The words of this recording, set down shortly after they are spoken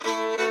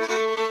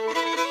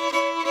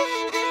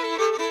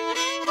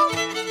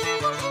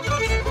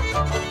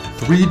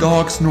Three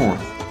Dogs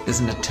North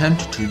is an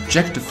attempt to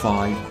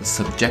objectify the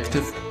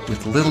subjective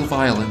with little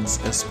violence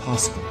as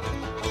possible.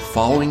 The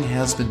following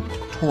has been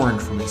torn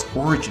from its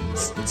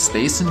origins in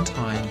space and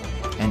time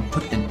and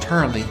put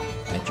entirely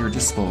at your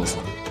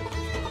disposal.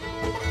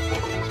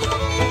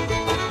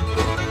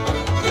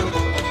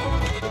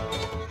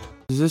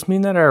 Does this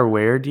mean that our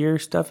Were Deer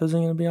stuff isn't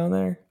going to be on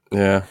there?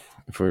 Yeah,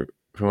 if we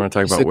want to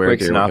talk Just about a Were quick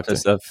Deer,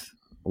 synopsis of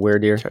Were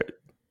Deer.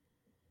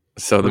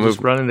 So the We'll movie,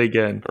 just run it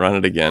again. run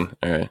it again.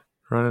 All right.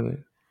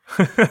 Run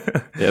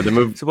it. Yeah, the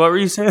movie. So what were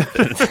you saying?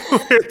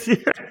 Were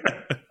Deer.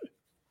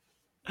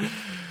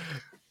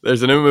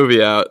 There's a new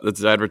movie out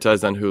that's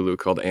advertised on Hulu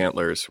called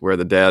Antlers, where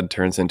the dad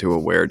turns into a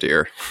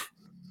were-deer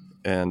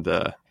and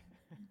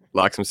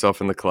locks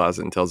himself in the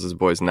closet and tells his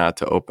boys not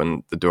to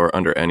open the door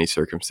under any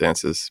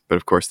circumstances. But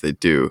of course they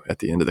do at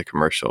the end of the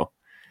commercial.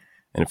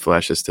 And it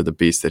flashes to the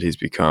beast that he's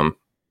become,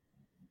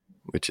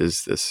 which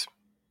is this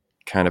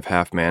kind of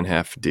half man,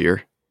 half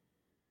deer.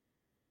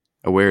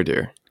 A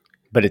were-deer.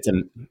 But it's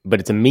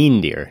a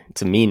mean deer.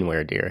 It's a mean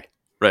were deer.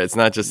 Right, it's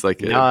not just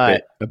like a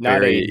Not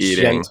berry a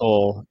eating.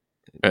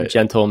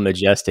 gentle,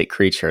 majestic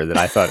creature that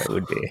I thought it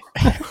would be.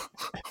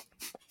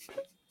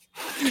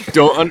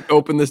 Don't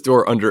open this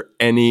door under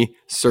any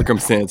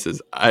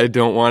circumstances. I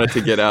don't want it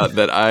to get out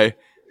that I,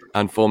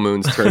 on full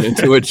moons, turn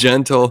into a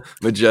gentle,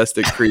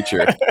 majestic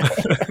creature.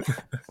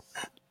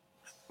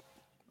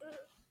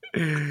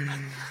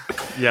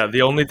 Yeah,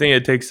 the only thing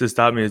it takes to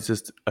stop me is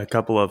just a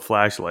couple of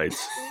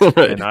flashlights,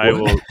 Right. and I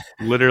will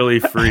literally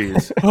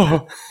freeze.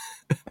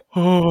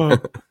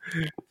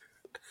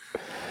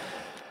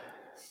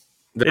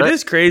 It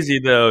is crazy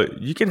though.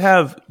 You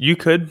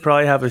could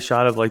probably have a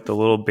shot of like the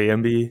little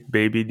Bambi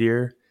baby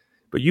deer,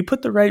 but you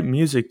put the right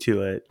music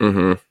to it.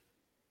 Mm-hmm.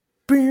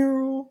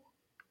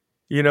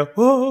 You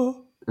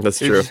know,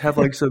 That's you true. just have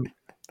like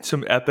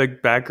some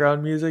epic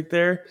background music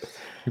there.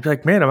 You'd be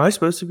like, man, am I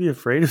supposed to be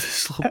afraid of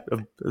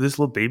this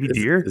little baby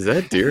deer? Is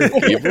that deer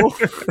evil?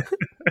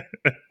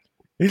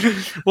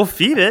 We'll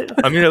feed it.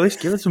 I mean, at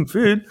least give it some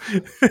food.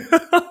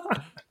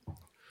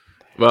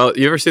 Well,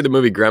 you ever see the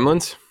movie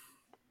Gremlins?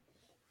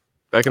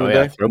 Back in the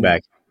day?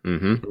 Throwback.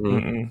 Mm-hmm.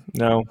 Mm-mm,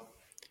 no.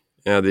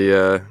 Yeah,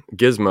 the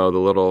Gizmo, the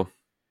little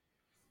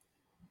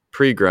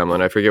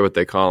pre-gremlin, I forget what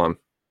they call him,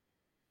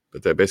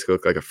 but they basically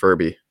look like a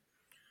Furby.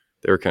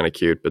 They were kind of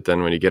cute, but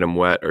then when you get them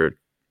wet or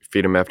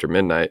feed them after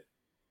midnight,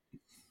 it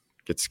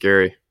gets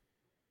scary.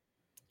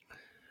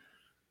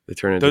 They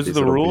turn into Those are these the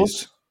little rules?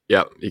 beasts.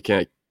 Yeah, you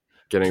can't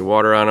get any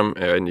water on them,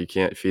 and you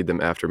can't feed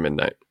them after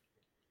midnight.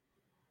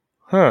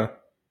 Huh.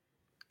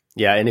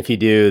 Yeah, and if you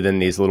do, then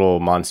these little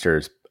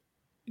monsters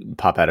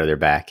pop out of their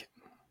back.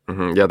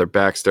 Mm-hmm. Yeah, their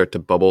backs start to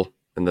bubble,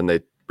 and then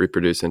they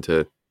reproduce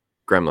into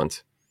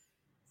gremlins.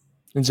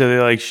 And so they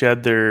like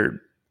shed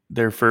their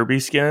Furby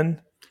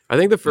skin? I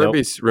think the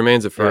Furby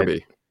remains a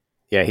Furby.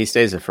 Yeah, he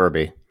stays a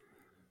Furby.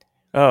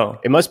 Oh.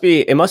 It must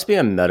be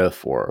a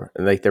metaphor.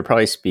 Like they're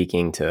probably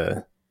speaking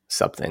to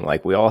something.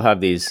 Like we all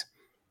have these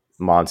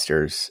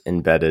monsters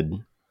embedded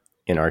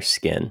in our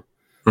skin,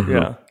 Mm-hmm.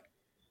 Yeah.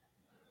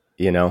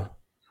 you know?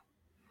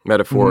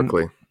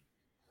 Metaphorically.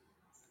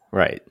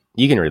 Right.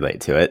 You can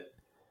relate to it.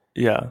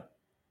 Yeah.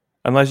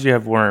 Unless you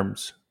have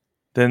worms.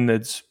 Then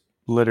it's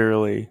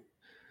literally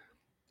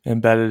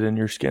embedded in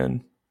your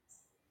skin.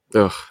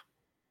 Ugh.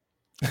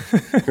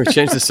 We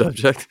change the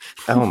subject.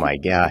 Oh my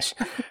gosh.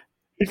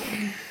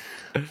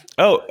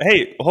 Oh,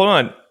 hey, hold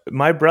on.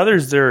 My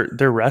brothers, they're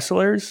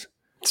wrestlers.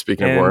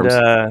 Speaking of worms.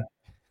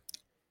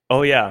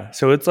 Oh yeah.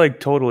 So it's like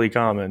totally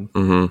common.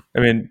 Mm-hmm.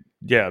 I mean,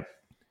 yeah.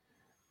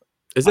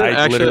 Is that I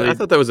actually? literally- I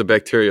thought that was a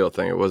bacterial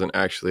thing. It wasn't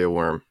actually a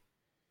worm.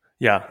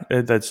 Yeah.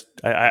 That's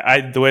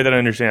I the way that I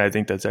understand it, I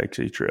think that's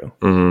actually true.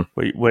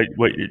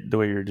 Mm-hmm. The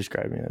way you're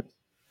describing it.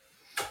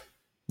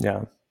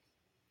 Yeah.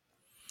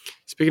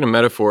 Speaking of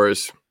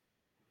metaphors,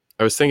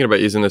 I was thinking about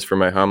using this for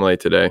my homily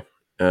today.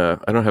 I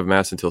don't have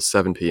mass until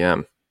 7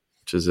 p.m.,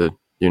 which is a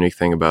unique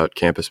thing about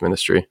campus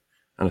ministry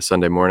on a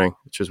Sunday morning,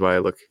 which is why I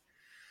look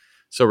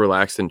so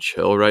relaxed and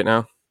chill right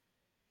now.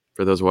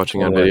 For those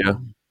watching on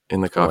video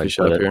in the coffee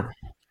shop here,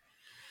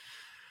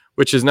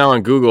 which is now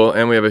on Google,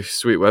 and we have a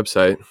sweet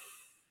website,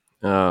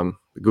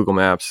 Google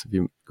Maps. If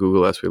you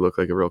Google us, we look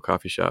like a real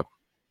coffee shop.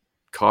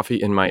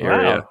 Coffee in my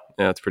area.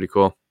 Yeah, it's pretty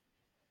cool.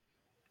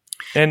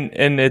 And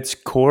it's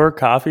Core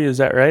Coffee, is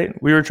that right?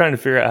 We were trying to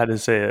figure out how to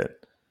say it.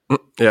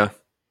 Yeah.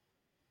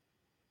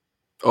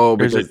 Oh,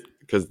 Or is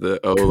because the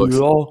O looks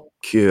Cool.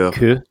 cool.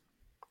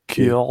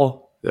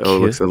 Cool. The O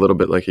looks a little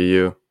bit like a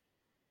U.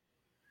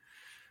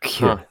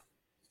 Huh.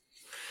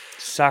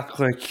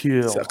 Sacre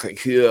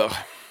cool.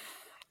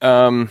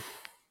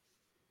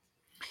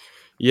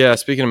 Yeah,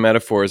 speaking of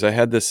metaphors, I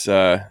had this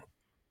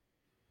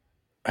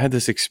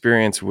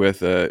experience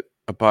with a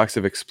box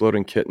of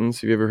exploding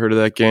kittens. Have you ever heard of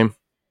that game?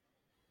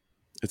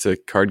 It's a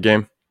card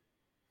game.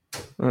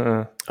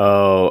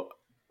 Oh,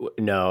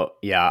 no.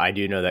 Yeah, I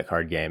do know that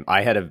card game.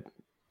 I had a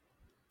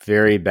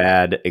very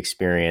bad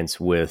experience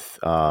with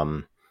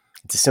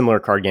it's a similar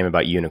card game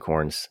about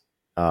unicorns.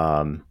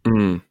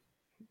 Anyway,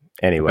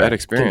 Bad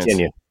experience.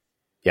 continue.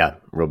 Yeah,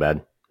 real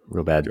bad.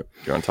 real bad. Do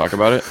you want to talk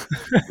about it?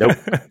 Nope.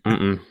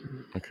 Mm-mm.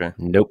 Okay.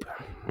 Nope.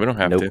 We don't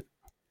have to.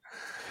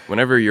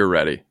 Whenever you're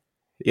ready.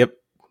 Yep.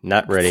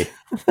 Not ready.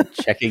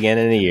 Check again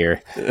in a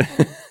year.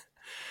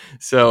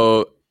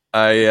 So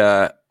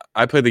I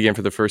played the game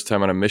for the first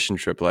time on a mission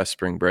trip last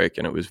spring break,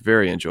 and it was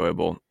very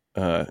enjoyable.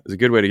 It was a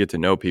good way to get to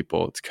know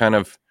people. It's kind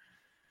of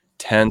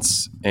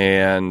tense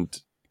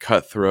and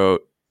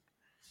cutthroat.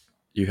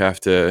 You have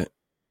to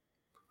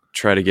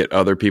try to get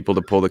other people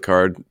to pull the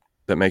card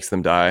that makes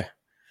them die.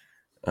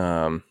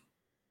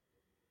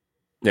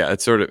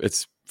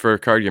 It's for a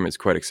card game, it's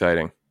quite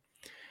exciting.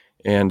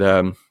 And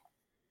the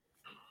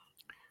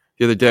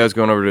other day I was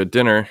going over to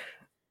dinner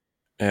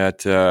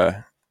at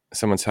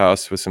someone's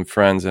house with some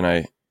friends, and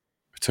I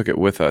took it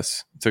with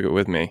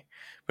me,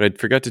 but I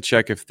forgot to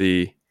check if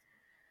the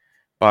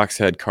box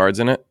had cards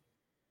in it.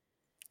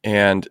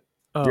 And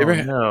do you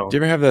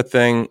ever have that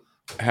thing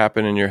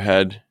happen in your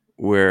head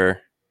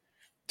where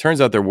turns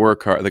out there were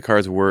the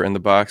cards were in the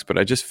box, but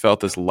I just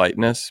felt this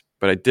lightness,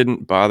 but I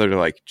didn't bother to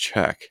like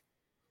check.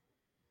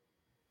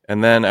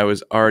 And then I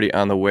was already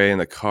on the way in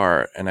the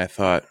car, and I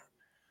thought,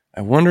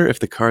 I wonder if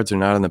the cards are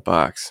not in the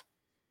box,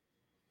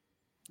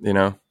 you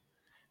know?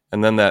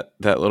 And then that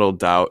little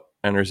doubt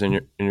enters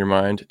in your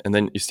mind, and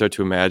then you start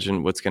to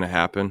imagine what's going to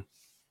happen.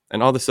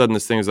 And all of a sudden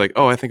this thing is like,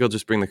 oh, I think I'll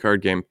just bring the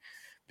card game,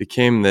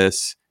 became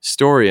this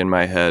story in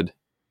my head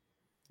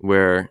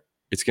where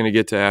it's going to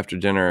get to after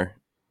dinner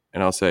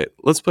and I'll say,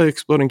 let's play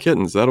Exploding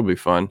Kittens. That'll be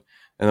fun.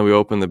 And then we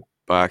open the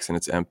box and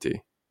it's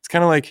empty. It's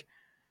kind of like,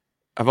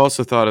 I've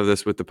also thought of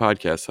this with the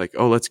podcast, like,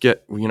 oh, let's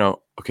get,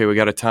 okay, we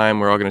got a time,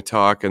 we're all going to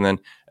talk. And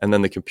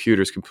then the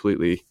computers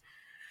completely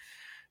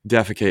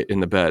defecate in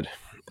the bed.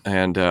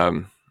 And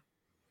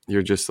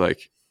you're just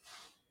like,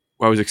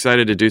 well, I was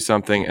excited to do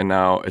something and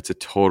now it's a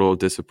total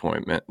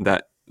disappointment.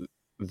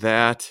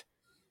 That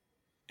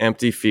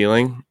empty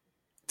feeling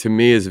to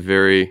me is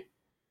very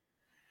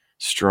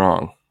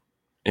strong.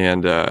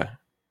 And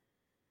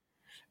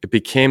it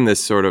became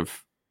this sort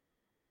of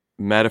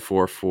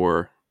metaphor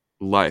for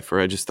life, where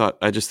I just thought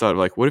of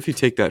like, what if you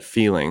take that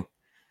feeling,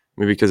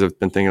 maybe because I've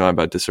been thinking a lot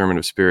about discernment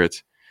of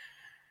spirits,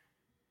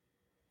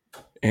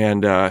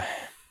 and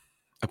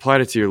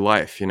applied it to your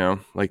life,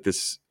 like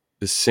this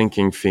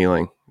sinking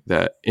feeling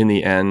that in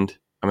the end,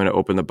 I'm going to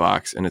open the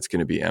box and it's going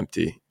to be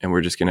empty. And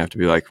we're just going to have to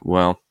be like,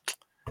 well,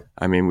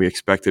 I mean, we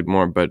expected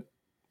more, but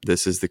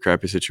this is the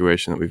crappy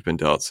situation that we've been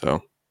dealt.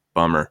 So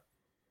bummer.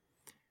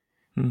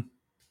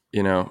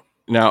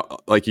 Now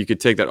like you could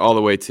take that all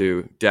the way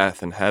to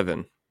death and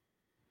heaven,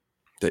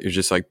 that you're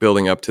just like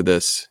building up to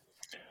this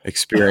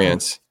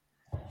experience.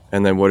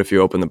 And then what if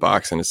you open the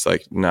box and it's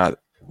like not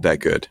that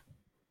good,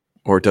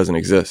 or it doesn't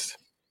exist?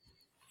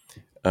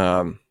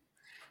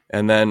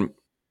 And then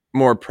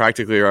more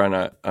practically, or on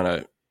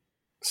a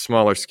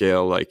smaller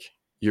scale, like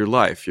your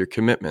life, your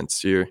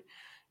commitments, I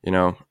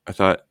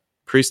thought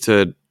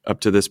priesthood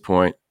up to this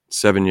point,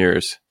 7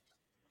 years,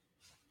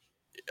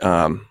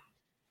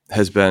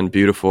 has been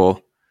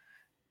beautiful,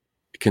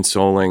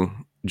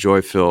 consoling,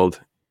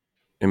 joy-filled,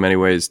 in many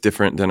ways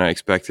different than I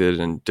expected,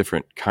 and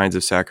different kinds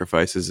of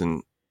sacrifices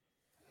and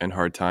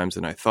hard times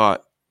than I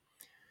thought.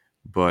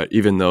 But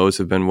even those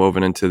have been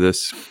woven into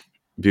this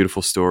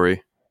beautiful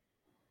story.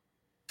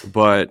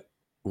 But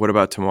what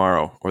about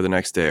tomorrow or the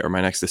next day or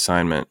my next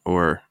assignment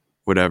or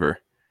whatever?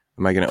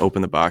 Am I going to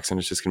open the box and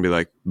it's just going to be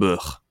like,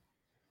 blech?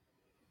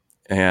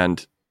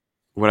 And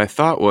what I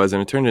thought was,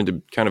 and it turned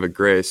into kind of a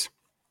grace,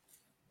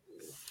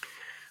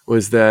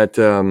 was that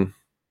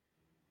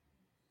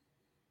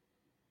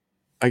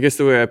I guess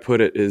the way I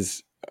put it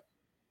is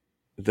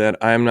that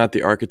I am not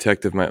the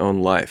architect of my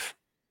own life.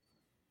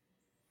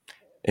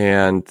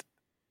 And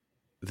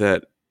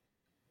that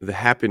the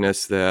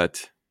happiness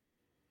that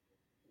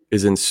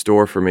is in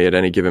store for me at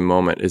any given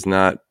moment is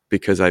not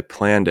because I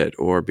planned it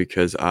or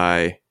because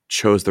I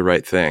chose the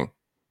right thing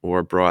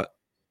or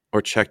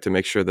checked to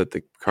make sure that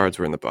the cards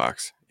were in the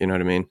box. You know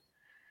what I mean?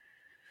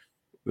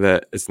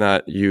 That it's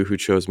not you who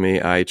chose me,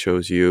 I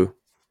chose you.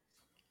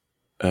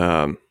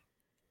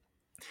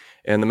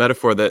 And the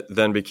metaphor that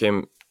then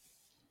came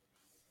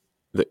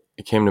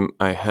to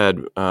my head,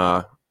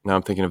 now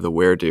I'm thinking of the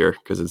werewolf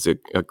because it's a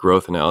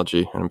growth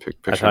analogy. And I'm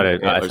picturing I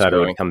thought it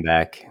would come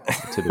back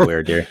to the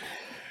werewolf.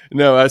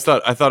 No, I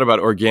thought about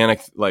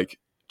organic, like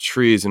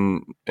trees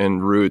and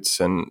roots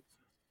and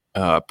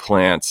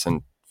plants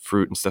and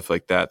fruit and stuff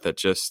like that. That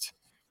just,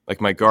 like,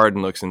 my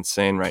garden looks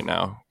insane right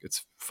now.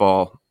 It's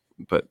fall,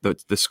 but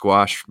the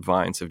squash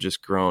vines have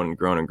just grown and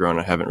grown and grown.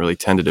 I haven't really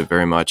tended it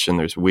very much, and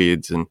there's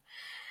weeds and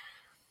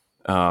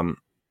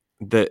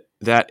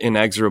that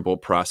inexorable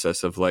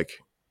process of like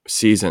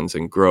seasons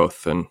and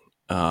growth and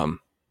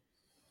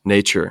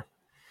nature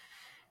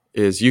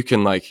is, you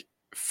can like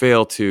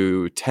fail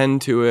to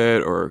tend to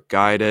it or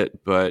guide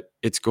it, but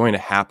it's going to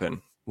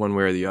happen one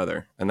way or the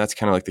other. And that's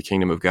kind of like the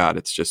kingdom of God.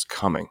 It's just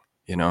coming,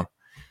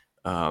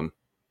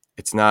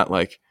 it's not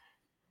like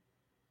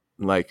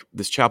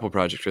this chapel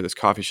project or this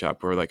coffee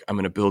shop where like I'm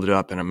going to build it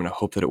up and I'm going to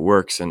hope that it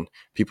works and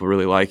people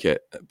really like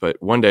it. But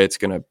one day it's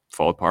going to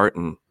fall apart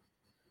and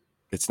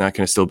it's not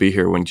going to still be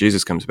here when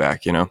Jesus comes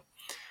back,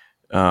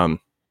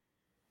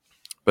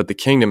 but the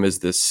kingdom is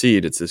this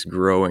seed. It's this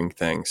growing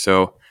thing.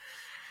 So,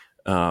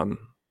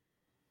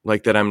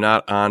 like that, I'm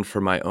not on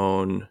for my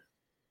own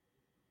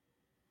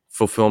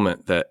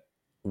fulfillment, that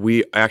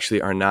we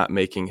actually are not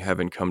making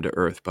heaven come to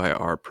earth by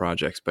our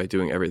projects, by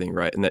doing everything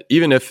right. And that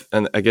even if,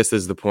 and I guess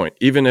this is the point,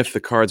 even if the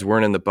cards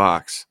weren't in the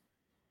box,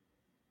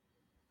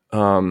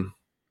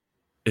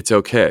 it's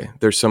okay.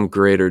 There's some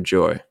greater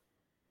joy,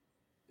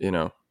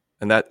 and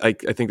that I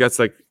think that's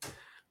like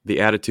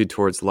the attitude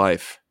towards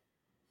life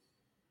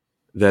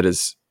that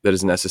is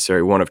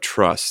necessary, one of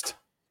trust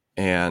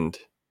and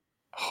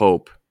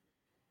hope.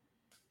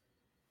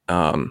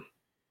 That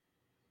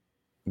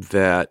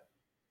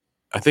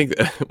I think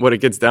what it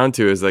gets down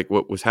to is like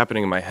what was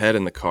happening in my head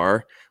in the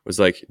car was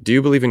like, do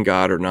you believe in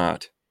God or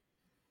not?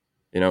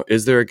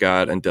 Is there a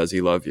God, and does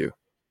he love you?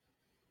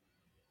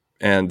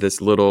 And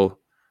this little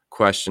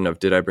question of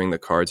did I bring the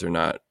cards or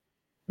not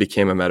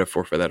became a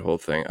metaphor for that whole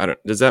thing.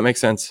 Does that make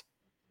sense?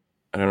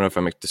 I don't know if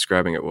I'm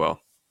describing it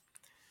well,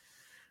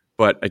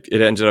 but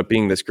it ended up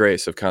being this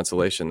grace of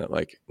consolation that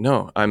like,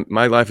 no,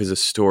 my life is a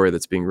story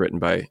that's being written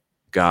by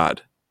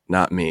God,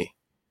 not me.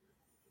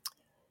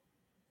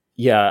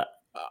 Yeah,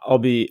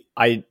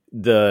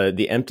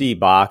 the empty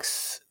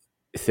box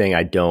thing.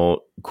 I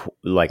don't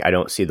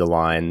see the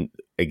line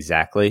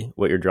exactly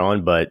what you're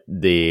drawing, but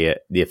the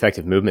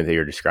effective movement that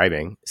you're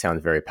describing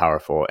sounds very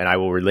powerful, and I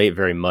will relate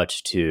very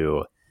much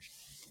to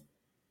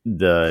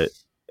the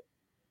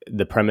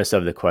premise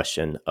of the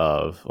question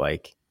of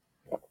like,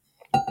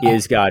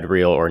 is God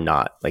real or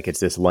not? Like,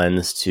 it's this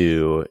lens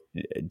to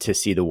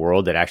see the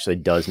world that actually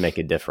does make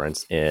a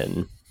difference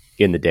in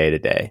the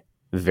day-to-day,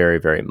 very,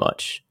 very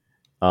much.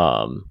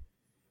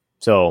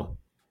 So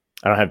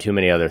I don't have too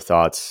many other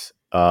thoughts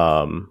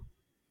on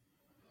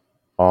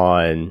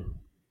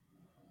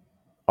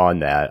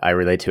that. I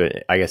relate to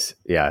it, I guess,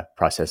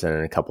 process it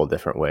in a couple of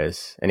different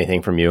ways.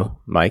 Anything from you,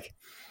 Mike?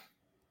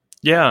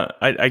 Yeah,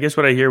 I guess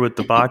what I hear with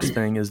the box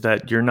thing is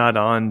that you're not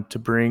on to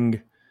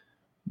bring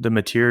the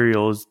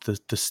materials,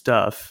 the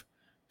stuff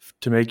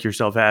to make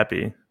yourself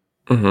happy,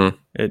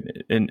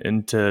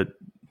 and to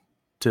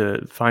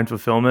find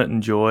fulfillment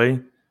and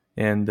joy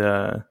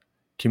and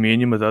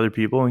communion with other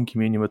people and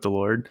communion with the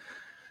Lord.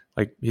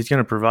 Like, he's going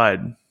to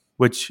provide,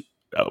 which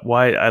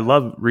why I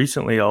love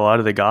recently a lot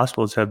of the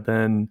Gospels have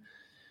been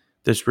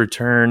this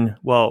return.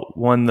 Well,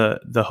 one,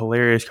 the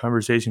hilarious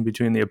conversation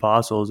between the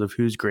apostles of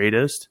who's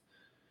greatest.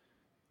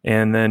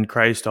 And then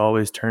Christ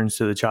always turns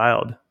to the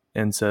child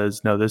and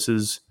says, no, this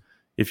is,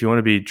 if you want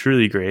to be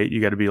truly great, you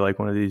got to be like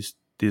one of these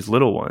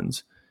little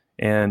ones.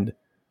 And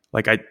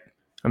like, I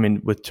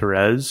mean, with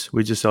Therese,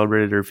 we just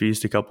celebrated her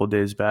feast a couple of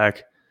days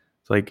back.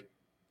 It's like,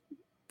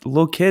 the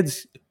little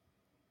kids,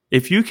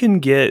 if you can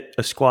get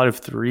a squad of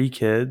 3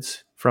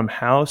 kids from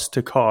house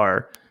to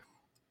car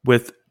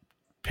with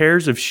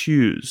pairs of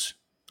shoes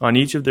on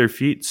each of their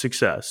feet,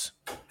 success.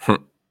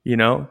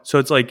 So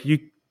it's like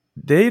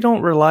they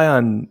don't rely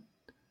on,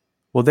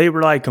 they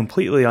rely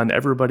completely on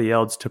everybody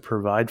else to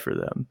provide for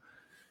them.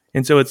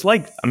 And so it's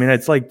like,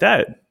 it's like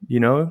that,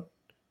 you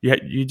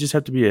just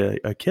have to be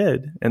a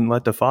kid and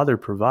let the Father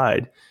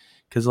provide.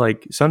 Cause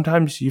like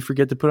sometimes you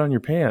forget to put on your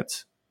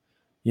pants,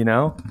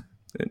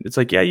 it's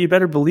like, yeah, you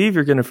better believe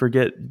you're going to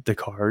forget the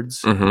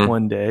cards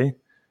one day,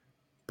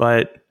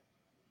 but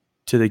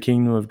to the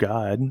kingdom of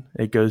God,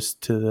 it goes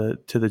to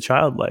the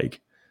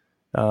childlike.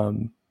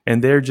 And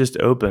they're just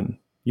open,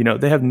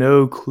 they have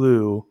no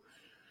clue,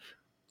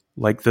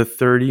 like the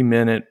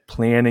 30-minute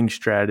planning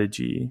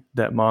strategy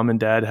that mom and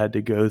dad had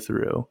to go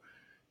through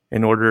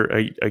in order,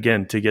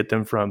 again, to get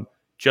them from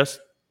just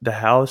the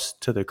house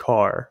to the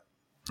car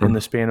in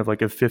the span of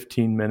like a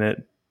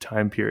 15-minute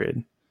time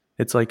period.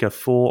 It's like a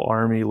full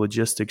army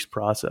logistics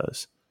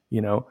process,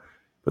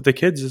 but the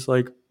kid's just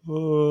like,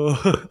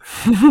 oh,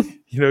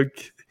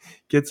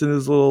 gets in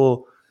his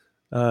little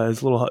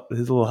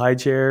high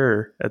chair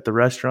or at the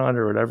restaurant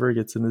or whatever,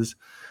 gets in his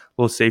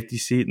little safety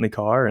seat in the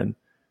car and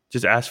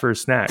just asks for a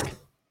snack.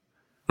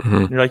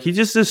 And you're like, he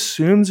just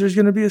assumes there's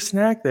going to be a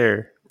snack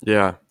there.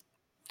 Yeah.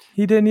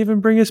 He didn't even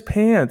bring his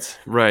pants.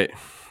 Right.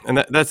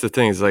 And that's the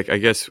thing is like, I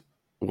guess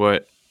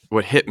what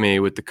hit me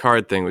with the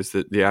card thing was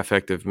the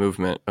affective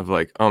movement of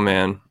like, oh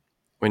man,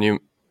 when you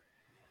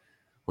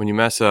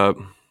mess up,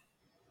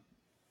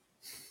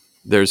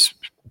 there's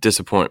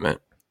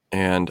disappointment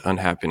and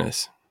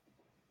unhappiness.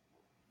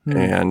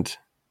 And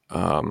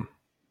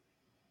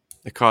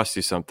it costs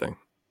you something,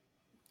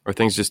 or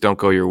things just don't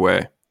go your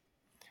way,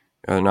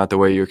 not the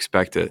way you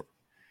expect it.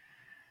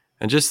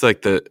 And just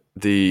like the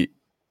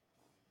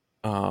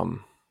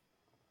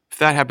if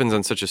that happens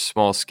on such a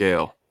small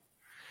scale,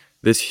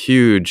 this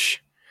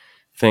huge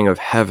thing of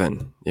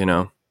heaven,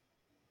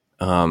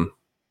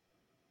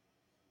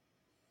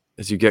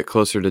 as you get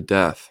closer to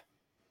death,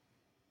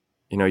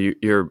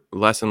 you're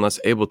less and less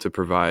able to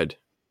provide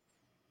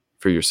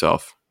for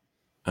yourself.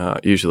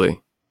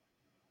 Usually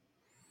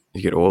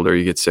you get older,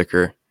 you get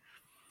sicker.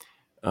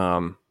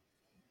 But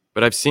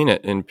I've seen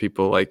it in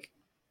people like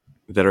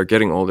that are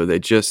getting older. They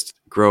just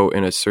grow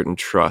in a certain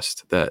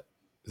trust that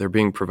they're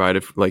being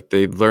provided for, like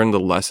they learn the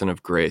lesson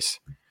of grace.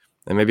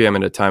 And maybe I'm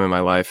in a time in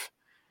my life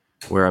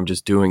where I'm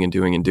just doing and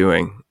doing and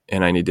doing,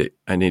 and I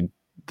need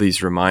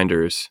these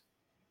reminders.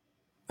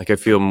 Like I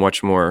feel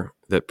much more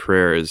that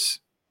prayer is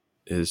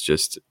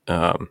just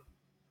I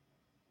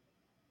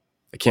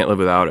can't live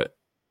without it,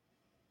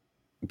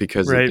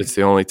 because Right. it's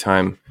the only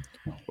time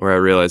where I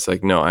realize,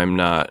 like, no,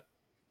 I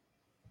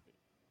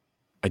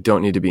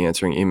don't need to be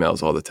answering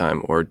emails all the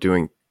time or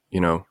doing,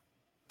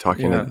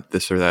 talking to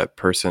this or that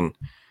person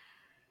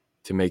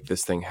to make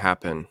this thing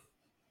happen.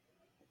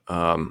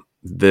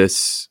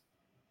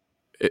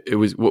 It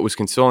was what was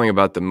consoling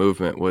about the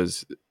movement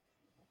was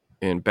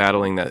in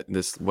battling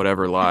this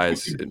whatever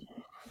lies,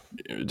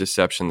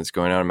 deception that's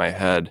going on in my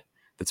head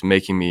that's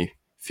making me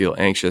feel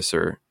anxious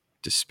or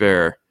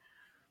despair.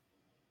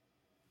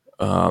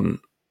 The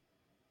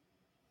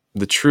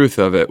truth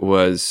of it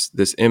was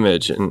this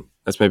image, and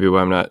that's maybe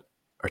why I'm not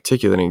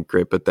articulating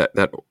great, but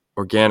that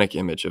organic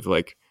image of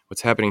like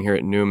what's happening here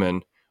at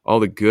Newman, all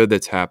the good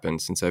that's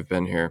happened since I've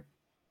been here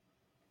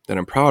that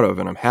I'm proud of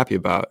and I'm happy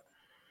about,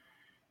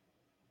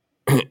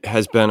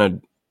 has been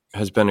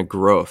a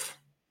growth,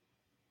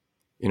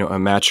 a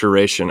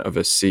maturation of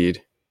a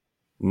seed,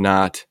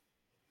 not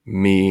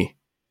me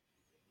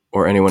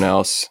or anyone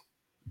else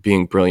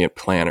being brilliant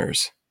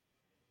planners.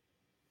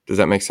 Does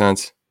that make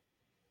sense?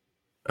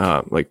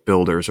 Like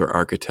builders or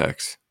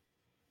architects.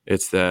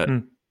 It's that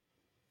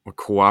we're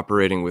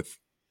cooperating with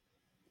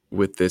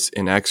this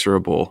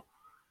inexorable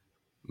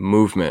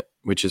movement,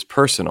 which is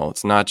personal.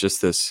 It's not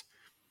just this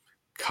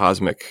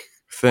cosmic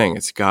thing.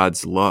 It's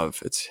God's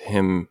love. It's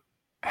him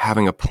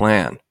having a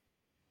plan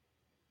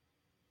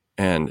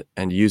and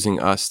using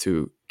us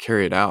to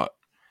carry it out.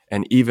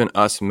 And even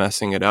us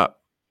messing it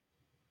up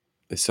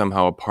is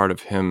somehow a part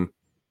of him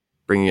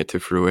bringing it to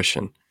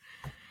fruition.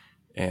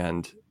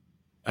 And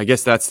I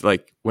guess that's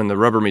like when the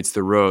rubber meets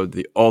the road,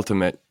 the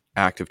ultimate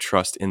act of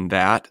trust in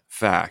that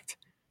fact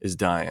is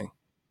dying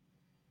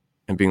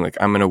and being like,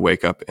 I'm going to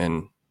wake up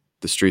and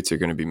the streets are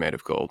going to be made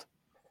of gold.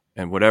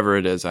 And whatever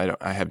it is, eye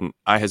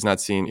has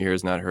not seen, ear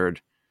has not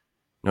heard,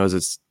 knows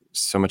it's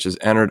so much as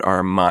entered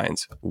our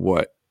minds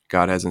what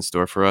God has in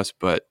store for us.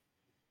 But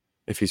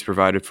if he's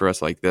provided for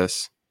us like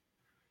this,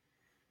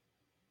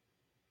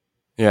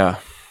 yeah.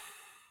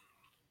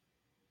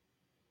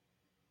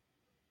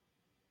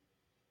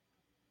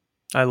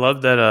 I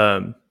love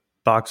that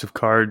box of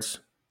cards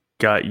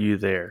got you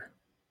there.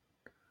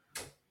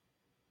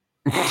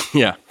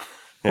 Yeah.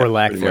 Or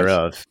lack pretty much.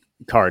 thereof.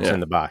 Cards Yeah. in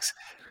the box.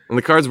 And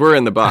the cards were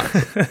in the box.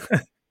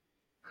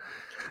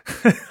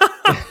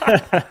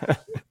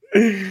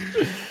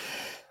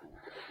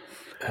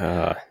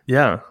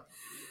 Yeah.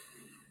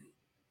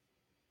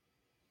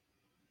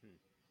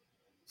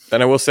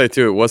 And I will say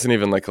too, it wasn't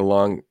even like a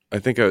long, I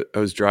think I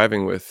was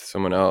driving with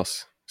someone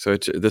else. So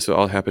this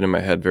all happened in my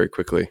head very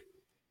quickly.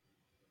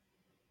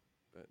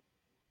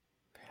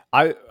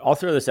 I'll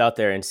throw this out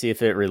there and see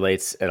if it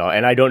relates at all.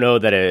 And I don't know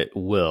that it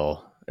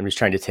will. I'm just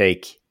trying to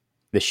take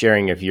the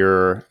sharing of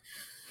your,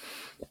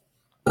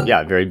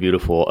 very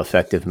beautiful,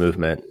 effective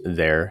movement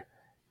there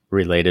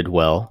related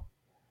well,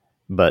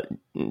 but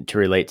to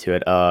relate to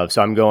it.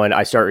 So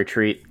I start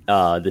retreat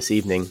this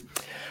evening,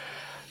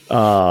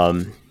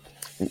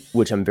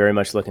 which I'm very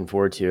much looking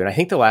forward to. And I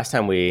think the last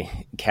time we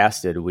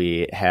casted,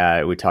 we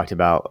talked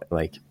about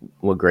like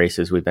what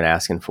graces we've been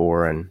asking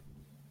for and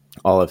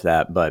all of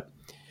that. But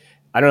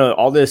I don't know,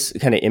 all this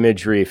kind of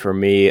imagery for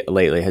me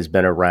lately has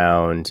been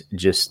around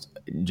just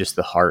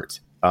the heart,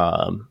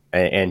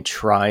 and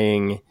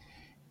trying,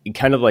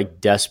 kind of like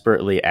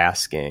desperately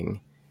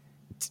asking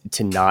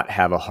to not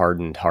have a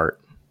hardened heart.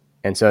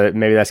 And so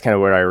maybe that's kind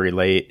of where I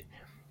relate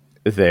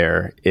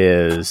there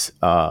is,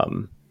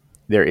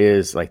 there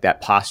is like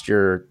that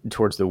posture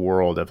towards the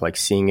world of like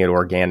seeing it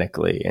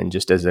organically and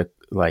just as a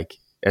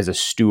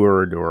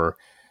steward or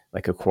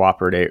like a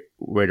cooperator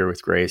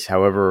with grace,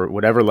 however,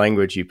 whatever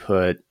language you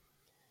put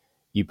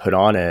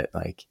on it,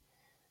 like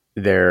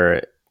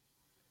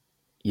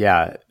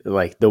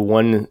like the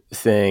one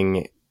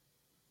thing,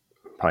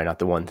 probably not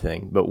the one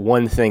thing, but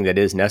one thing that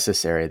is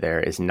necessary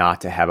there is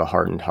not to have a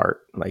hardened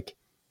heart, like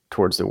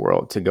towards the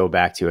world, to go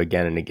back to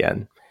again and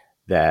again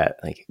that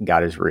like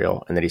God is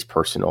real and that he's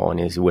personal and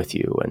he's with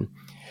you.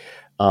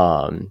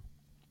 And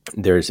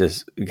there's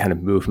this kind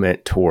of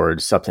movement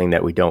towards something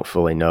that we don't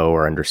fully know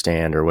or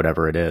understand or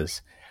whatever it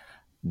is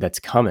that's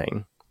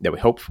coming that we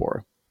hope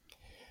for.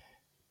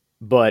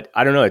 But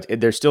I don't know,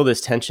 there's still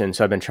this tension.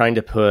 So I've been trying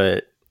to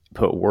put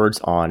words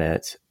on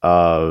it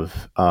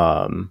of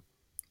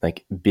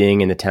like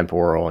being in the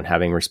temporal and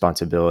having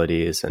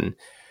responsibilities and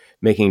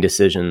making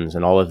decisions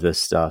and all of this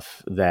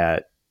stuff,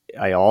 that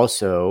I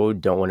also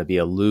don't want to be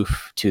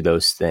aloof to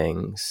those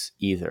things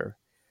either.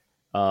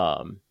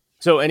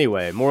 So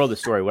anyway, moral of the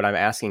story, what I'm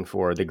asking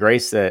for, the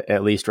grace that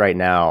at least right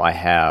now I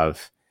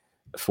have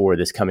for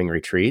this coming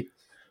retreat,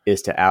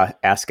 is to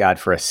ask God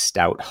for a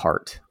stout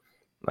heart,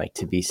 like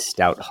to be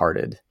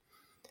stout-hearted.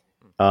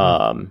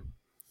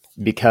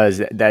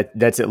 Because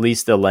that's at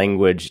least the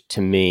language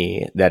to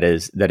me that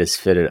is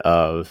fitted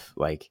of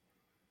like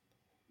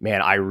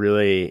man, I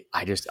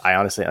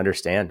honestly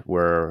understand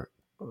where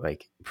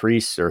like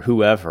priests or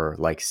whoever,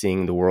 like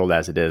seeing the world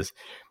as it is,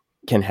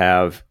 can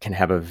have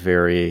a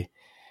very,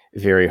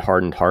 very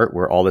hardened heart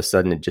where all of a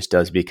sudden it just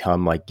does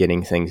become like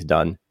getting things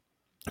done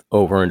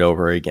over and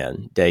over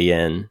again, day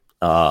in,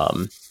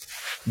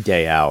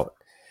 day out.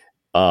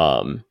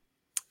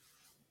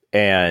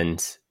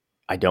 And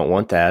I don't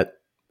want that,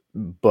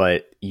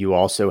 but you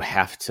also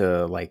have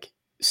to like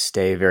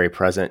stay very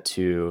present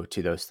to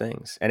those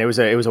things. And it was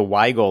a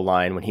Weigel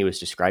line when he was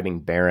describing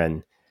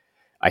Barron.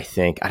 I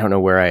think, I don't know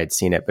where I had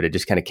seen it, but it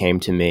just kind of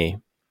came to me,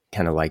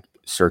 kind of like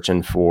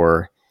searching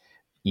for,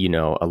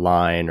 a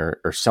line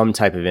or some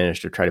type of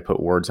image to try to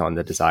put words on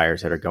the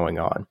desires that are going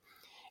on.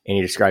 And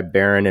he described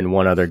Barron and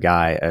one other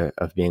guy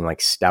of being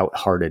like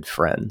stout-hearted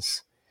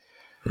friends.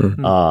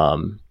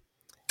 Mm-hmm.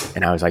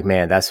 And I was like,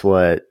 man, that's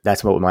what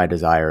my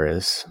desire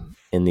is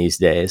in these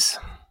days.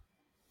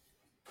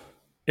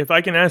 If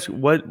I can ask,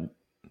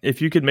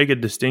 if you could make a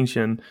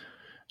distinction,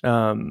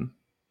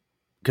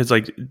 because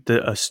like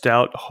a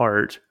stout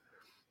heart,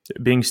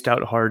 being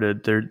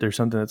stout-hearted, there's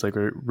something that's like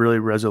really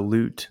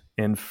resolute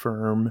and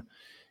firm,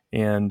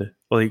 and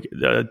like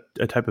a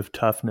type of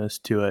toughness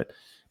to it,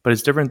 but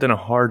it's different than a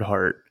hard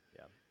heart.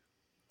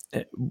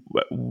 Yeah.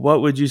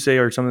 What would you say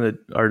are some of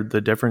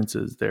the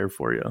differences there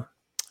for you?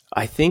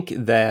 I think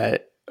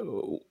that,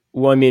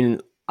 well, I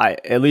mean,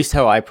 at least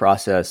how I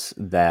process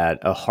that,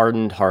 a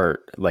hardened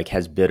heart like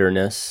has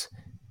bitterness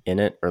in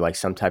it or like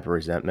some type of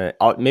resentment.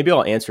 Maybe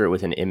I'll answer it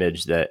with an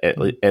image that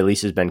at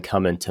least has been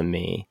coming to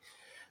me.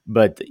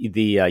 But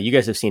the you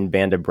guys have seen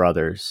Band of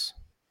Brothers,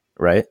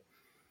 right?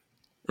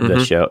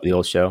 Mm-hmm. The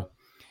old show.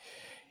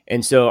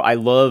 And so I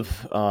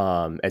love,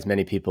 as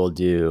many people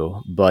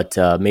do, but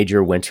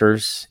Major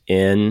Winters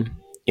in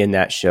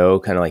that show,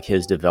 kind of like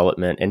his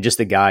development and just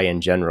the guy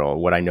in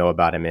general, what I know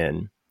about him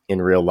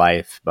in real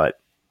life. But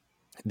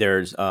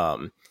there's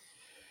kind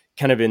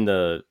of in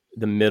the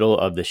middle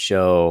of the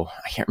show,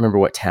 I can't remember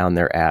what town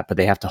they're at, but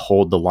they have to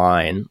hold the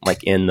line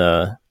like in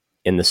the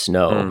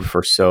snow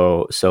for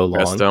so long.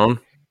 Bastogne?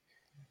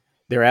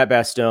 They're at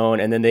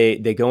Bastogne, and then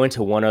they go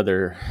into one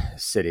other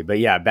city. But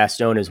yeah,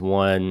 Bastogne is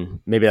one.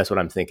 Maybe that's what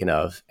I'm thinking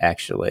of,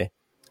 actually.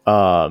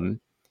 But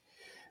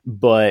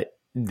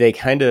they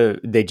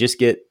just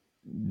get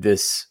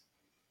this,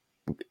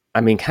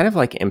 I mean, kind of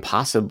like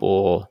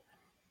impossible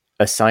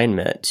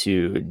assignment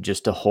to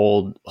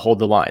hold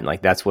the line.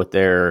 Like that's what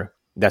their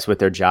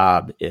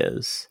job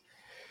is.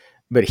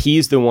 But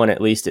he's the one, at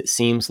least it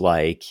seems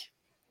like,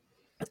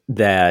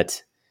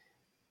 that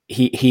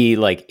he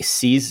like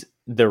sees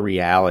the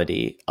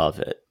reality of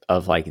it,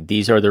 of like,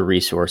 these are the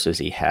resources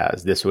he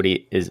has. This what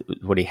he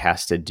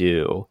has to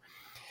do.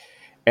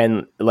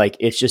 And like,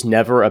 it's just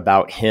never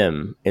about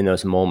him in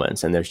those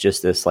moments. And there's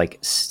just this like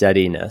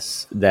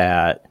steadiness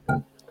that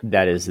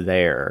is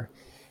there.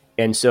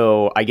 And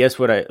so I guess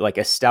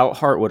a stout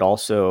heart would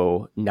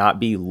also not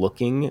be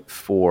looking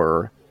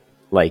for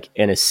like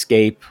an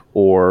escape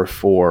or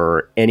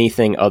for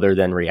anything other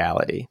than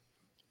reality,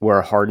 where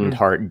a hardened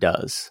heart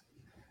does.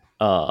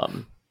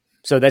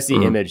 So that's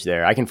the image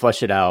there. I can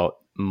flesh it out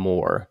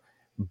more,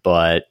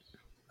 but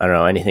I don't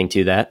know, anything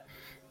to that?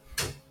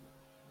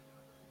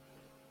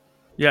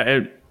 Yeah,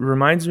 it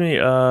reminds me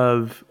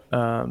of,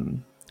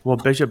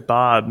 Bishop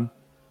Bob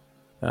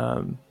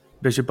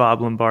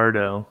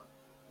Lombardo,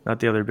 not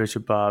the other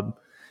Bishop Bob.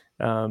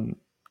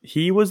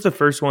 He was the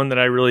first one that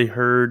I really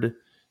heard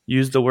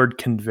use the word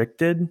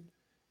convicted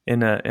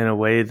in a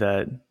way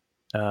that,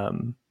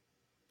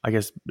 I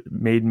guess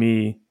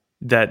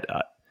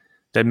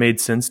that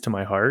made sense to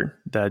my heart,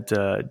 that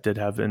did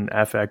have an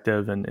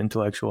affective and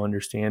intellectual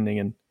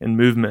understanding and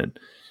movement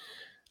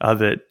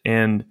of it.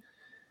 And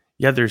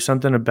yeah, there's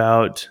something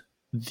about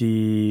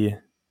the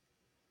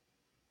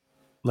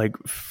like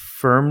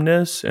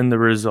firmness and the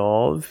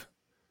resolve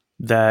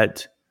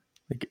that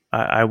like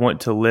I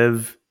want to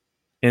live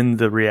in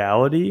the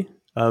reality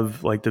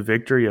of like the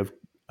victory of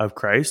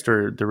Christ,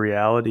 or the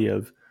reality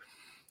of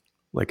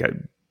like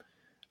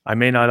I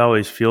may not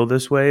always feel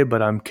this way,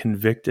 but I'm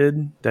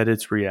convicted that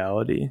it's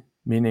reality.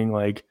 Meaning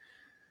like,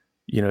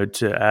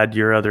 to add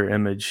your other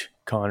image,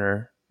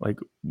 Connor, like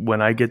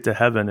when I get to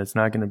heaven, it's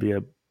not going to be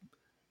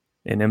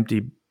an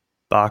empty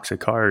box of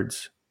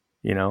cards,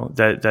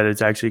 that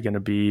it's actually going to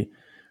be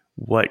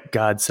what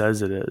God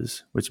says it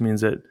is, which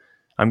means that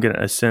I'm going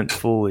to assent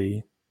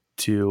fully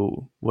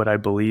to what I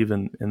believe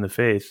in the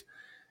faith.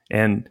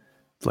 And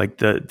like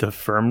the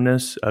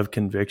firmness of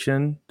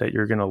conviction that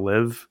you're going to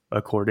live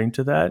according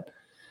to that.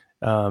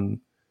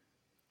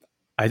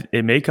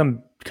 It may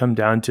come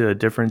down to a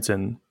difference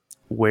in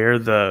where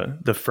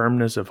the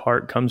firmness of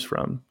heart comes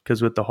from.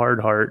 Because with the hard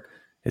heart,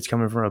 it's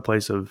coming from a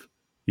place of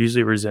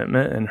usually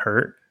resentment and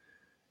hurt,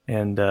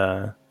 and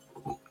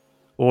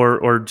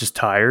or just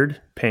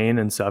tired, pain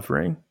and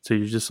suffering. So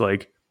you're just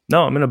like,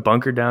 no, I'm going to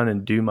bunker down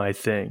and do my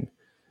thing.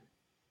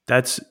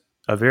 That's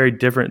a very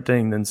different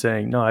thing than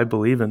saying, no, I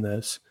believe in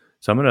this,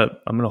 so I'm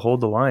gonna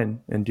hold the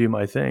line and do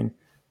my thing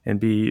and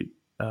be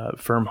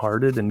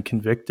firm-hearted and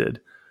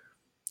convicted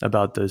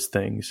about those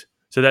things.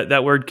 So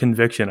that word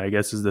conviction, I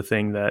guess, is the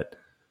thing that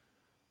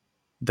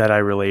I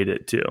relate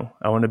it to.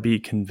 I want to be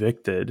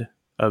convicted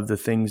of the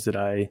things that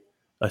I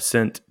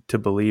assent to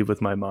believe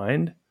with my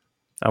mind.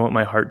 I want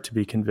my heart to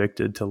be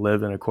convicted to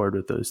live in accord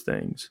with those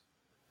things.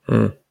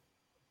 And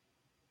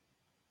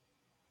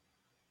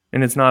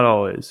it's not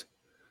always.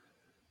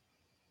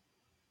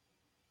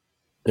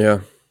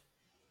 Yeah.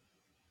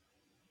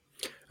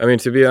 I mean,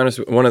 to be honest,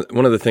 one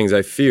of the things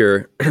I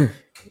fear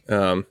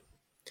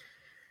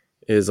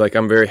is like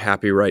I'm very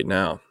happy right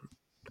now,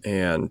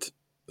 and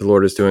the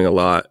Lord is doing a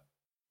lot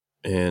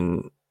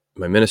in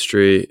my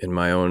ministry, in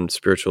my own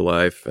spiritual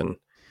life, and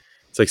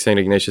it's like Saint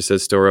Ignatius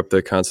says, store up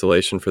the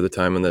consolation for the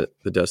time when the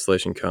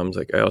desolation comes.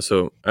 Like I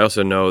also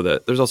know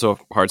that there's also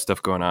hard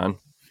stuff going on,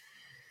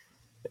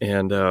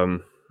 and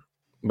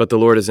but the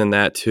Lord is in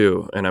that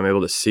too, and I'm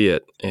able to see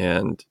it,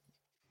 and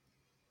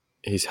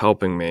He's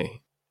helping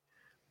me.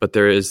 But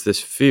there is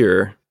this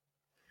fear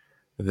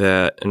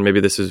that, and maybe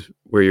this is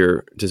where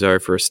your desire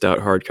for a stout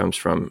heart comes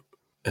from,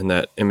 and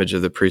that image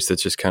of the priest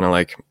that's just kind of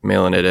like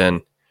mailing it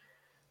in.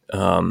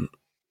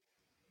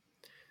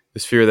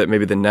 This fear that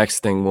maybe the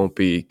next thing won't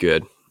be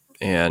good,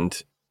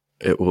 and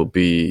it will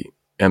be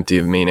empty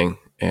of meaning,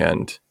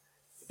 and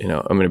I'm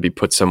going to be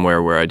put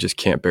somewhere where I just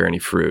can't bear any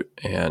fruit,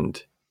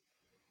 and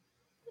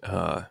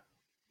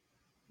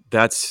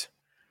that's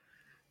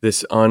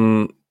this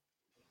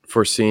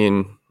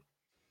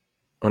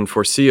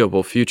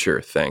unforeseeable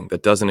future thing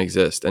that doesn't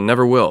exist and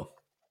never will,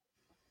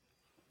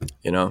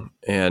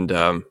 and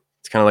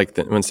it's kind of like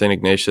when St.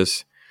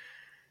 Ignatius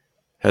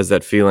has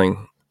that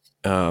feeling,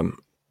 and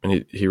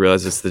he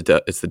realizes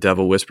it's the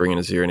devil whispering in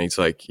his ear, and he's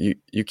like,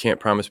 you can't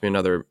promise me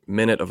another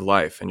minute of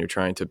life, and you're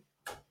trying to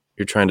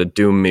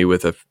doom me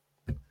with an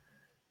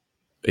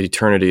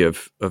eternity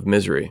of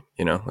misery,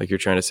 like you're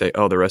trying to say,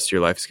 oh, the rest of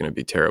your life is going to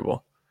be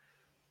terrible,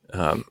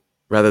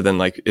 rather than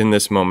like in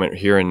this moment,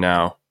 here and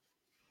now,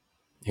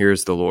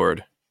 here's the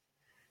Lord,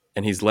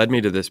 and He's led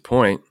me to this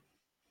point.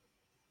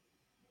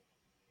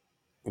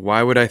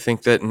 Why would I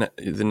think that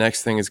the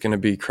next thing is going to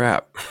be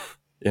crap,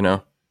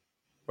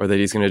 or that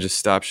He's going to just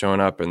stop showing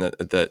up, and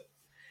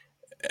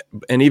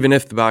and even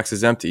if the box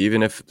is empty,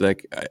 even if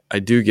like I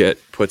do get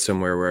put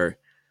somewhere where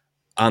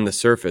on the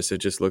surface it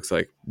just looks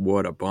like,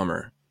 what a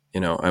bummer,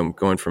 I'm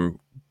going from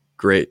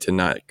great to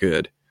not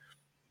good,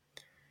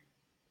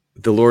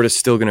 the Lord is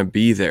still going to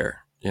be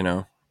there,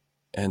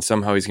 and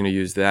somehow He's going to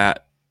use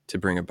that to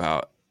bring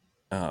about.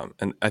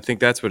 And I think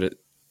that's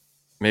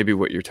maybe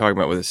what you're talking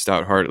about with a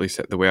stout heart, at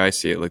least the way I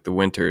see it, like the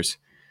Winters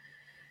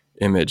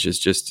image is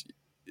just,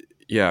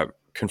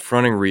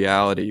 confronting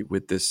reality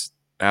with this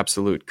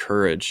absolute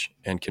courage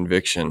and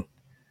conviction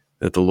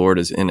that the Lord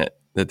is in it,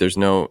 that there's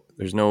no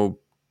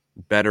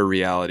better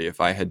reality if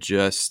I had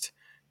just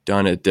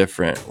done it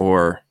different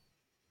or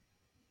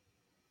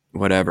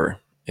whatever,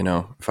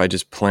 if I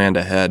just planned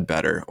ahead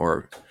better.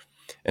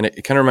 And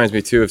it kind of reminds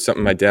me too of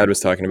something my dad was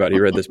talking about. He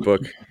read this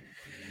book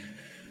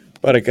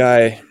about a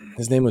guy,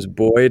 his name was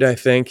Boyd, I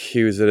think.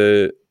 He was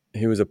a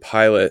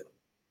pilot,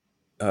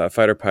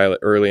 fighter pilot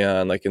early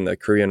on, like in the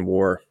Korean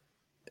War.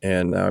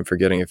 And I'm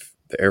forgetting if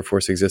the Air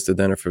Force existed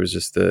then, or if it was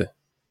just I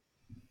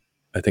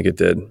think it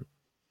did.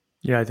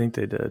 Yeah, I think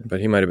they did.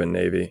 But he might have been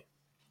Navy.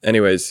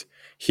 Anyways,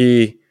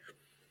 he,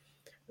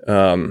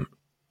 you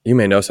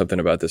may know something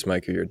about this,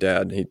 Mike, or your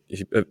dad. He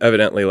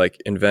evidently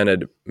like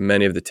invented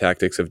many of the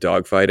tactics of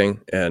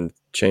dogfighting and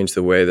changed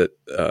the way that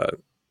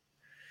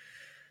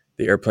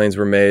the airplanes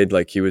were made.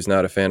 Like he was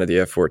not a fan of the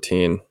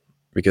F-14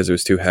 because it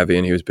was too heavy,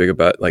 and he was big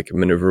about like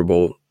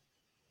maneuverable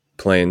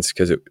planes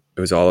because it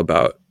was all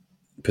about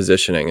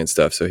positioning and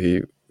stuff. So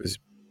he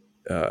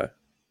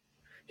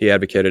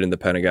advocated in the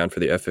Pentagon for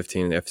the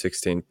F-15 and the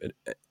F-16.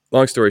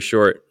 Long story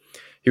short,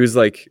 he was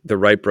like the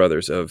Wright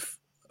brothers of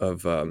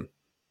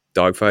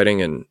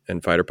dogfighting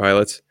and fighter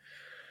pilots.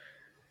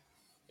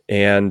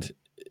 And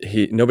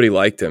nobody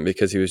liked him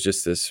because he was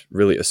just this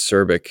really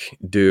acerbic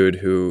dude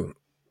who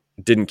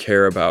didn't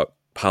care about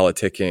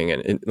politicking,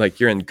 and like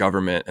you're in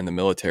government and the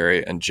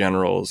military and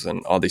generals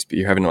and all these,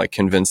 you're having to like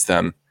convince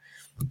them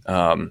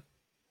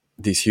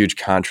these huge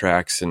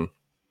contracts and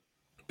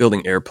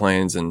building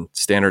airplanes and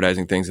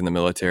standardizing things in the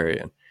military.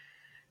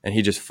 And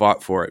he just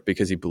fought for it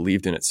because he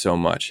believed in it so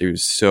much. He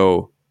was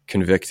so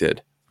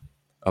convicted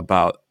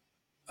about,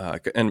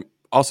 and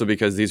also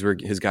because these were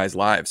his guys'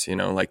 lives,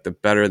 like the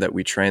better that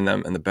we train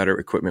them and the better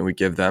equipment we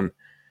give them,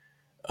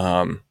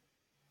 the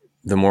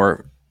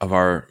more of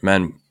our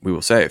men we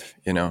will save,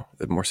 the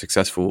more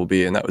successful we'll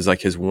be. And that was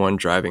like his one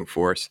driving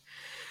force.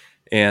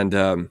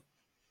 And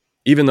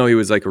even though he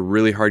was like a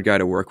really hard guy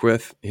to work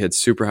with, he had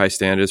super high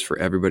standards for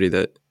everybody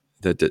that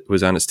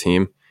was on his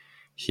team.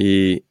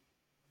 He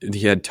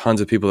had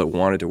tons of people that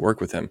wanted to work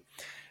with him.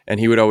 And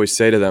he would always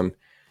say to them,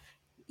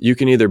 you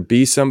can either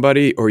be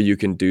somebody or you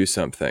can do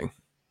something.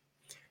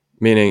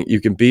 Meaning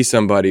you can be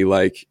somebody,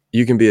 like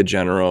you can be a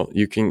general,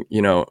 you can,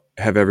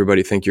 have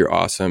everybody think you're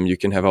awesome. You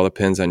can have all the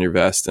pins on your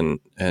vest and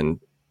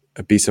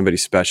be somebody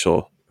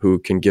special who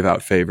can give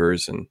out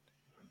favors and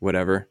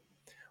whatever.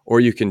 Or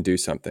you can do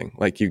something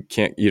like you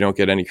don't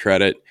get any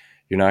credit.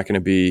 You're not going to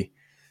be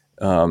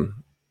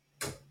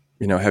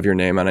have your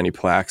name on any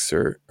plaques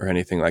or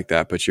anything like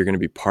that, but you're going to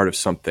be part of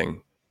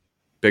something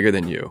bigger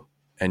than you,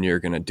 and you're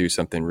going to do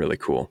something really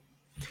cool.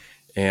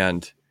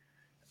 And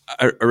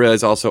I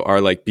realize also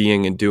our like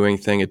being and doing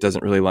thing, it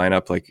doesn't really line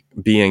up. Like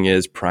being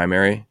is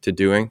primary to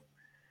doing.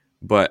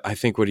 But I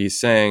think what he's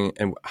saying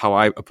and how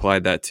I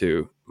applied that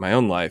to my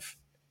own life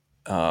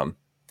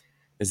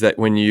is that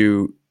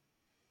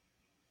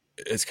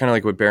it's kind of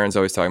like what Barron's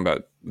always talking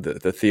about, the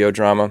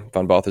theodrama,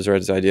 von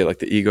Balthasar's idea, like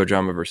the ego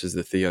drama versus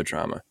the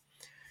theodrama.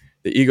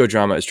 The ego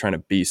drama is trying to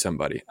be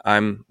somebody.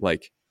 I'm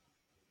like,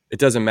 it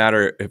doesn't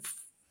matter if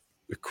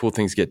cool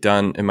things get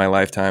done in my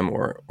lifetime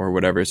or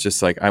whatever. It's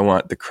just like, I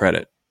want the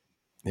credit,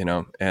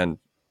 and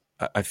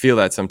I feel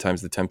that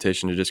sometimes the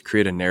temptation to just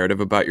create a narrative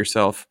about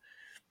yourself,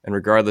 and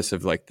regardless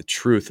of like the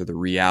truth or the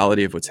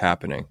reality of what's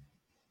happening,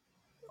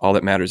 all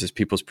that matters is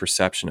people's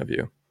perception of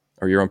you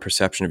or your own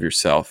perception of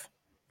yourself,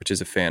 which is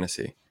a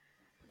fantasy.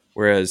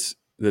 Whereas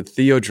the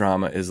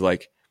theodrama is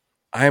like,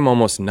 I am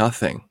almost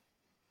nothing,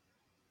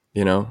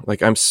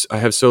 like I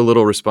have so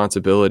little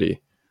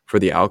responsibility for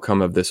the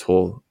outcome of this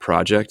whole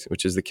project,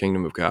 which is the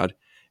kingdom of God.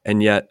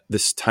 And yet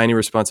this tiny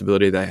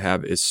responsibility that I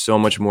have is so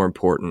much more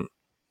important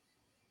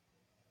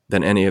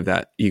than any of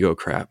that ego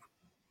crap.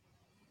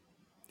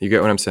 You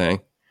get what I'm saying?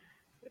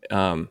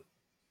 And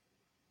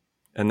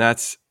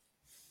that's,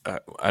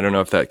 I don't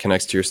know if that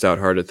connects to your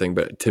stout-hearted thing,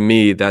 but to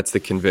me, that's the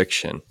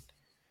conviction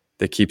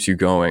that keeps you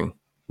going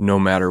no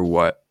matter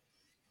what,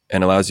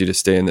 and allows you to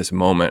stay in this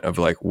moment of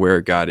like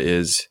where God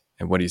is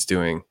and what he's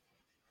doing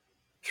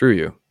through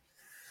you.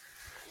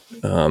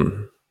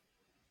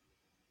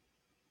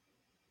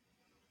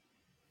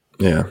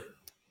 Yeah.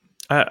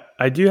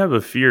 I do have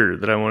a fear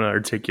that I want to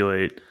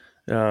articulate.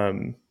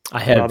 I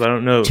have Bob, I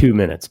don't know. 2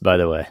 minutes, by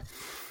the way.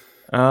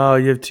 Oh,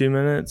 you have 2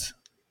 minutes?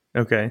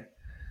 Okay.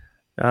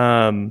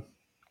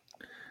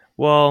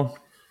 Well,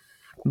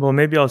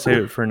 maybe I'll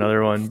save it for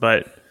another one,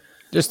 but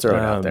just throw it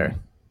out there.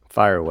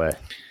 Fire away.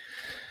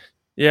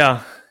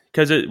 Yeah,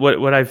 because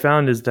what I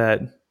found is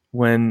that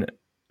when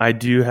I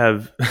do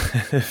have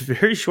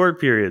very short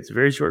periods,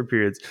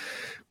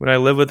 when I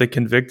live with a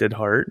convicted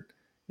heart,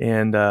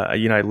 and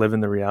I live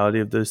in the reality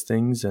of those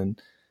things, and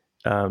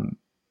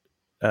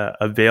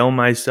avail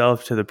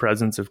myself to the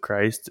presence of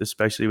Christ,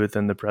 especially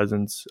within the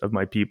presence of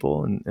my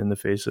people and in the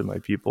face of my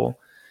people,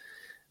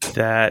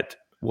 that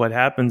what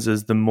happens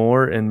is the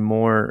more and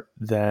more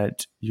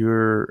that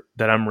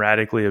I'm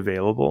radically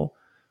available,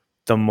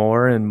 the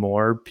more and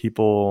more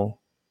people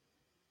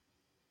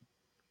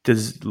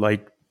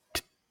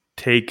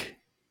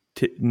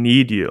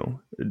need you.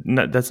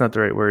 That's not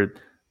the right word.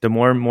 The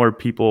more and more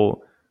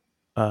people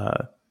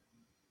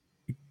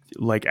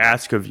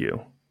ask of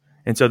you.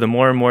 And so the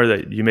more and more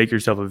that you make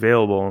yourself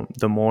available,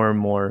 the more and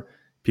more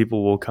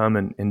people will come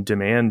and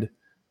demand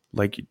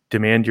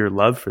your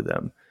love for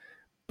them.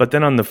 But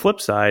then on the flip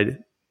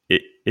side,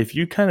 if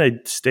you kind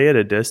of stay at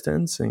a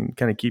distance and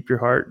kind of keep your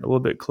heart a little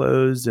bit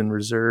closed and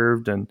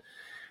reserved, and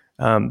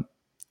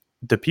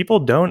the people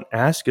don't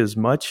ask as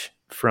much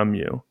from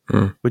you,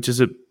 which is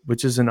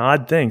an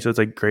odd thing. So it's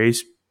like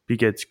grace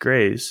begets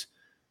grace,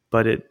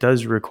 but it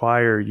does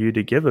require you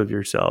to give of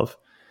yourself.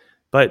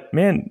 But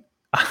man,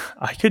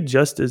 I could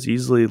just as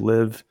easily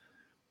live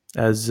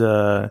as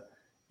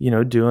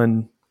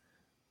doing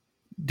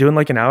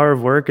like an hour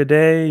of work a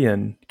day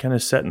and kind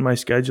of setting my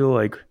schedule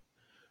like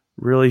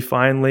really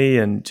finely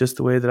and just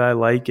the way that I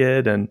like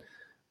it, and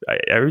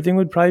everything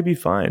would probably be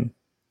fine.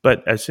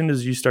 But as soon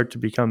as you start to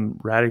become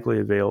radically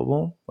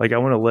available, like I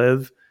want to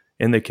live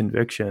in the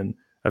conviction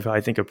of how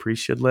I think a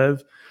priest should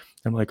live,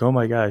 I'm like, oh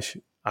my gosh,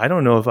 I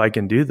don't know if I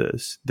can do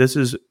this. This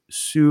is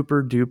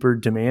super duper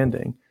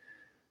demanding.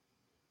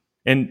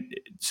 And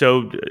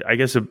so I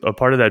guess a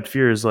part of that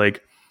fear is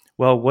like,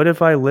 well, what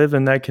if I live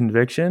in that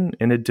conviction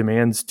and it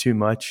demands too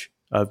much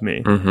of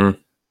me? Mm-hmm.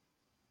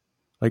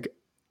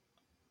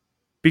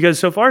 Because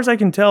so far as I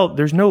can tell,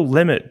 there's no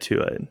limit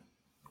to it.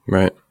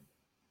 Right.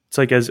 It's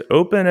like as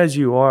open as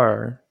you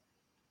are,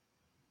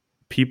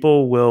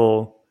 people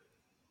will,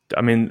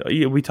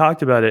 we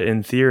talked about it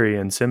in theory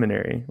and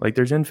seminary. Like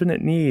there's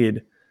infinite need.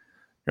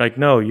 You're like,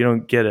 no, you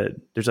don't get it.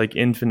 There's like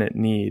infinite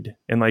need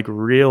and like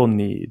real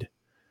need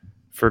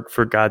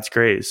for God's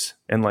grace.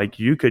 And like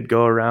you could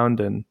go around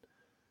and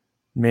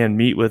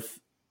meet with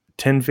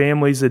 10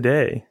 families a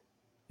day,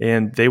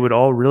 and they would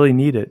all really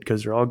need it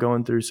because they're all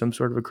going through some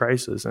sort of a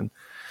crisis. And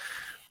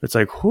it's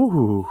like,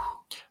 whoo.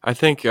 I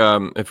think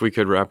if we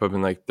could wrap up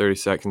in like 30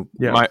 seconds,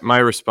 my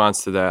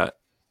response to that,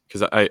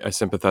 because I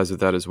sympathize with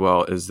that as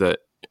well, is that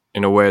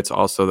in a way it's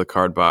also the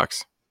card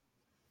box.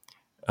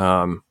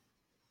 That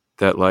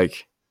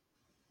like,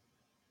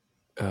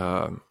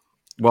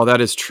 while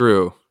that is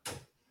true,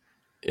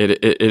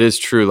 it is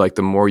true. Like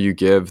the more you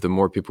give, the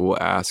more people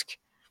will ask.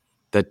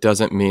 That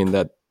doesn't mean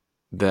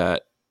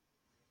that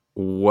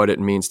what it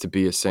means to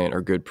be a saint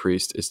or good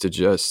priest is to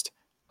just,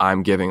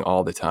 I'm giving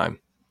all the time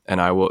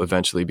and I will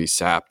eventually be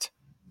sapped.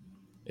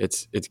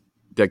 It's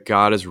that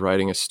God is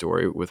writing a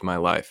story with my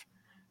life,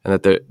 and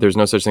that there's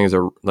no such thing as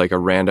a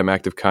random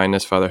act of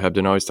kindness. Father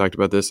Hebden always talked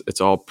about this. It's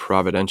all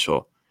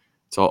providential.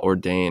 It's all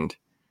ordained,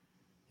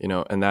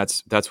 and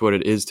that's what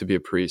it is to be a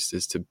priest,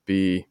 is to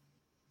be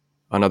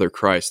another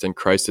Christ. And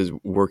Christ is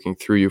working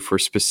through you for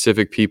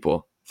specific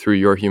people, through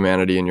your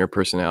humanity and your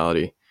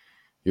personality.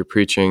 You're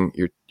preaching,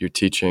 you're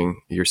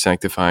teaching, you're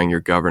sanctifying, you're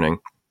governing.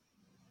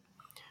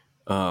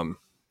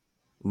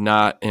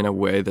 Not in a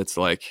way that's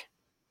like,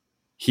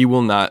 he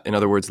will not, in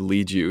other words,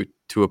 lead you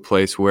to a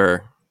place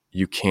where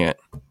you can't.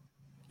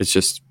 It's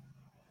just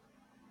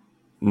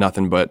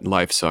nothing but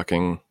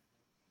life-sucking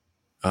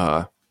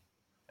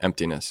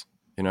emptiness.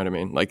 You know what I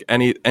mean? Like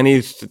any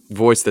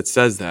voice that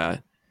says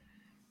that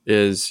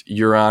is,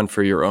 you're on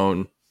for your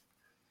own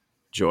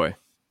joy.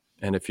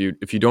 And if you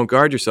don't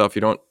guard yourself,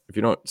 if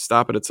you don't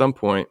stop it at some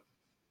point,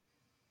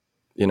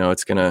 you're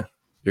gonna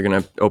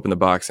open the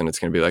box and it's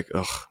gonna be like,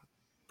 ugh,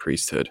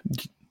 priesthood.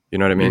 You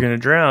know what I mean? You're gonna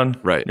drown.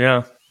 Right.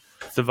 Yeah.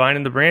 It's the vine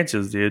and the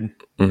branches, dude.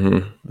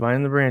 Mm-hmm. Vine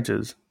and the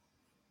branches.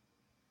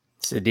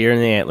 It's the deer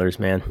and the antlers,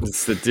 man.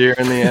 It's the deer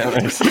and the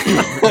antlers.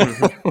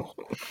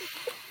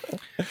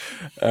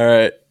 All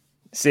right.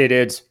 See you,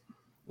 dudes.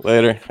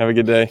 Later. Have a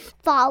good day.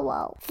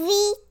 Follow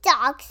 3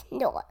 Dogs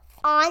North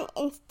on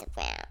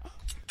Instagram.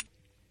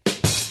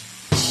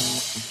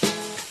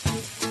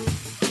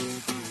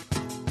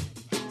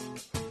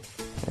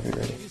 Are you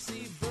ready?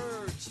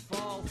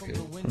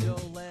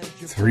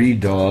 Three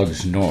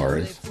Dogs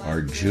North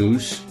are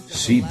Juice,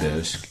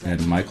 Seabisc,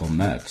 and Michael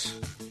Metz.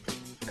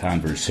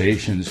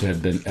 Conversations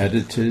have been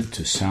edited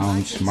to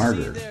sound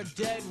smarter.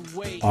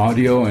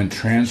 Audio and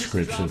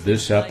transcripts of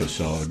this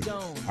episode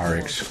are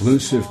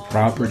exclusive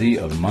property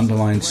of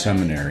Mundelein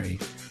Seminary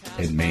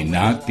and may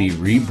not be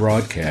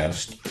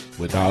rebroadcast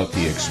without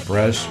the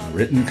express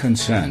written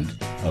consent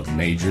of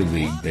Major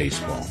League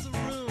Baseball.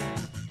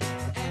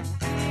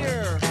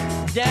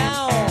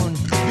 Down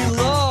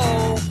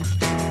below,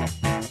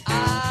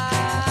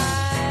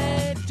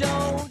 I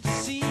don't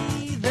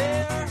see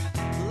their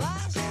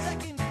last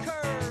second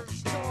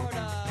curves toward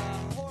a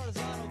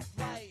horizontal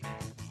flight.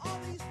 All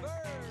these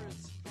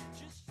birds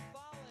just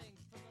falling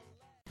from the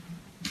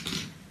left.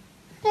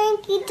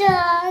 Thank you,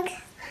 dogs.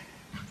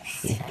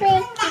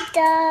 Thank you,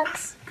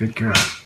 dogs. Good girl.